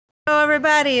Hello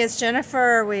everybody, it's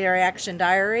Jennifer. We are Action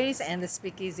Diaries and the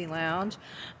Speakeasy Lounge.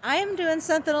 I am doing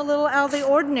something a little out of the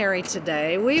ordinary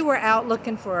today. We were out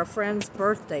looking for a friend's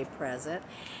birthday present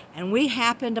and we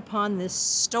happened upon this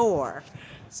store.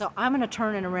 So I'm going to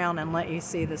turn it around and let you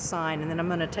see the sign, and then I'm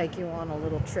going to take you on a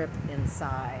little trip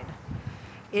inside.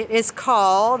 It is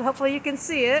called, hopefully you can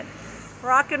see it,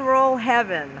 Rock and Roll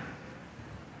Heaven.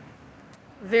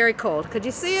 Very cool. Could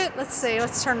you see it? Let's see.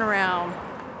 Let's turn around.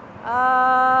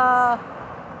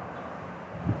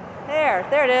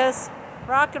 There it is.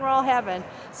 Rock and Roll Heaven.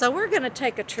 So we're going to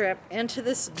take a trip into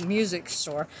this music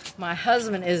store. My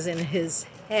husband is in his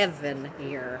heaven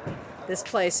here. This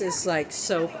place is like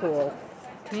so cool.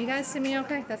 Can you guys see me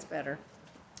okay? That's better.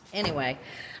 Anyway,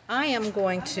 I am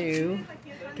going to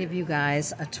give you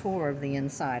guys a tour of the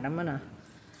inside. I'm going to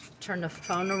turn the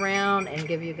phone around and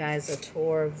give you guys a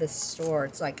tour of this store.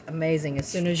 It's like amazing. As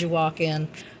soon as you walk in,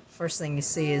 first thing you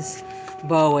see is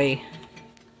Bowie.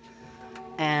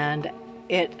 And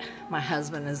my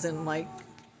husband is in like,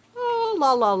 oh,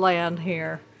 la la land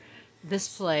here.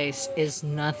 This place is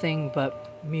nothing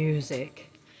but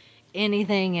music.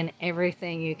 Anything and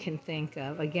everything you can think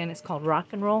of. Again, it's called Rock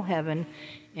and Roll Heaven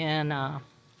in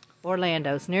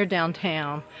Orlando. It's near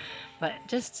downtown. But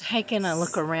just taking a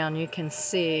look around, you can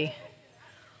see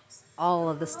all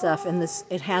of the stuff. And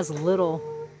it has little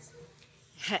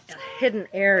hidden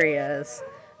areas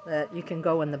that you can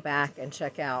go in the back and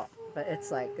check out. But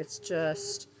it's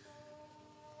just,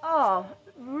 oh,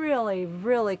 really,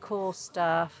 really cool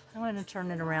stuff. I'm going to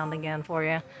turn it around again for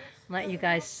you. Let you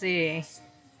guys see.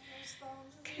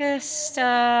 Kiss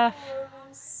stuff.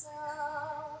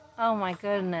 Oh my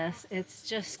goodness. It's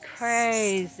just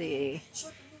crazy.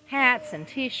 Hats and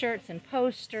t-shirts and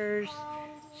posters.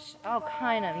 All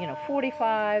kind of,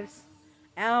 45s,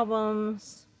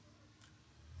 albums.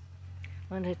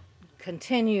 I'm going to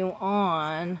continue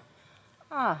on.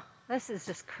 This is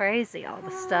just crazy, all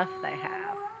the stuff they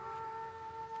have.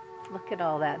 Look at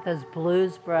all that. Those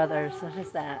Blues Brothers. What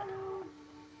is that?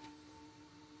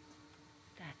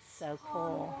 That's so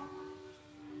cool.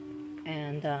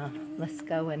 And let's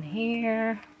go in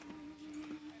here.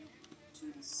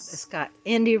 It's got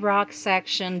indie rock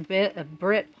section, bit of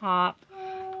Brit pop,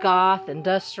 goth,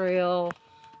 industrial,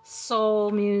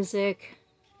 soul music.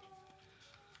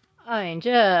 I mean,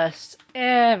 just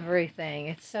everything.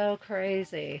 It's so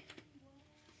crazy.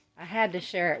 I had to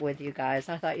share it with you guys.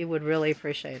 I thought you would really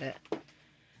appreciate it. If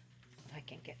I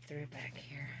can get through back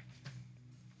here.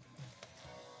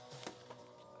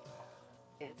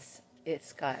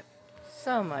 It's got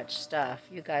so much stuff.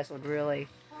 You guys would really,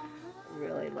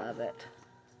 really love it.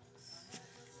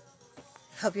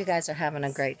 Hope you guys are having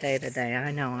a great day today.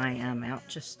 I know I am, out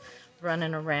just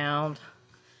running around,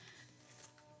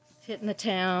 hitting the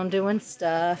town, doing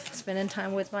stuff, spending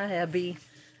time with my hubby.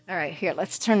 All right, here,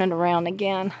 let's turn it around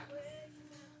again.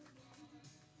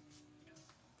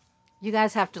 You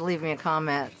guys have to leave me a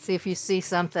comment. See if you see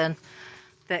something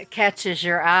that catches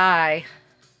your eye.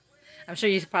 I'm sure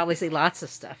you probably see lots of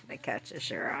stuff that catches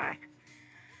your eye.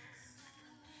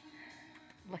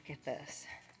 Look at this.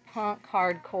 Punk,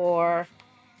 hardcore.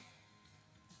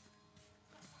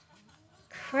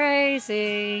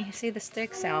 Crazy. You see the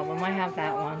Styx album? I have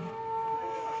that one.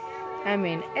 I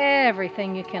mean,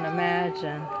 everything you can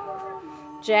imagine.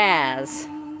 Jazz.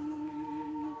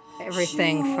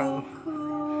 Everything from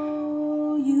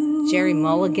Jerry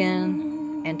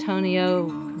Mulligan, Antonio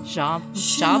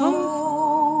Jobim?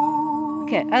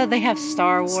 Okay, oh, they have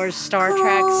Star Wars, Star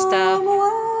Trek stuff.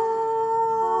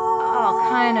 All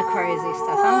kind of crazy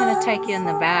stuff. I'm going to take you in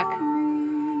the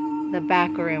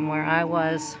back room where I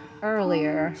was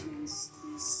earlier.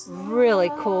 Really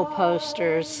cool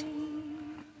posters.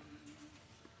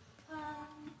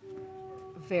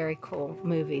 Very cool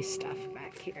movie stuff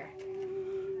back here.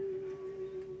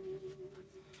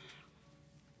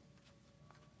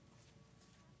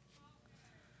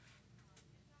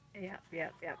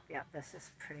 Yep. This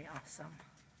is pretty awesome.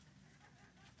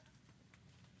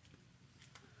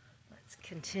 Let's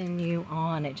continue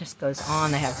on. It just goes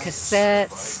on. They have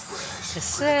cassettes.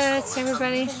 Cassettes,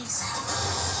 everybody.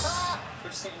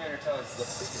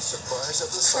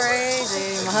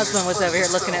 Crazy. My husband was over here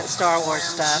looking at Star Wars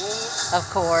stuff, of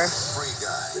course.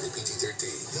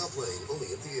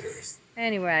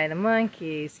 Anyway, the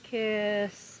Monkees,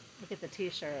 Kiss. Look at the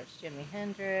t-shirts. Jimi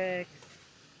Hendrix,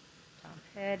 Tom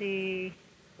Petty,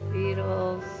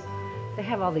 Beatles. They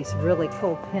have all these really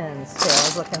cool pins too. I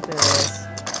was looking through this.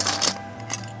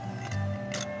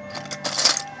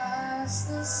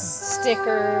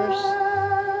 Stickers.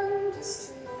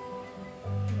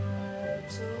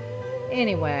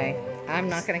 Anyway, I'm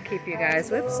not going to keep you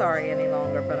guys with sorry any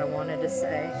longer, but I wanted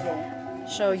to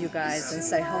show you guys and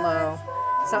say hello.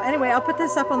 So anyway, I'll put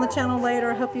this up on the channel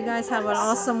later. Hope you guys have an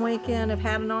awesome weekend. Have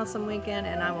had an awesome weekend,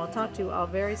 and I will talk to you all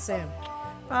very soon.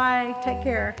 Bye. Take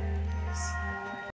care.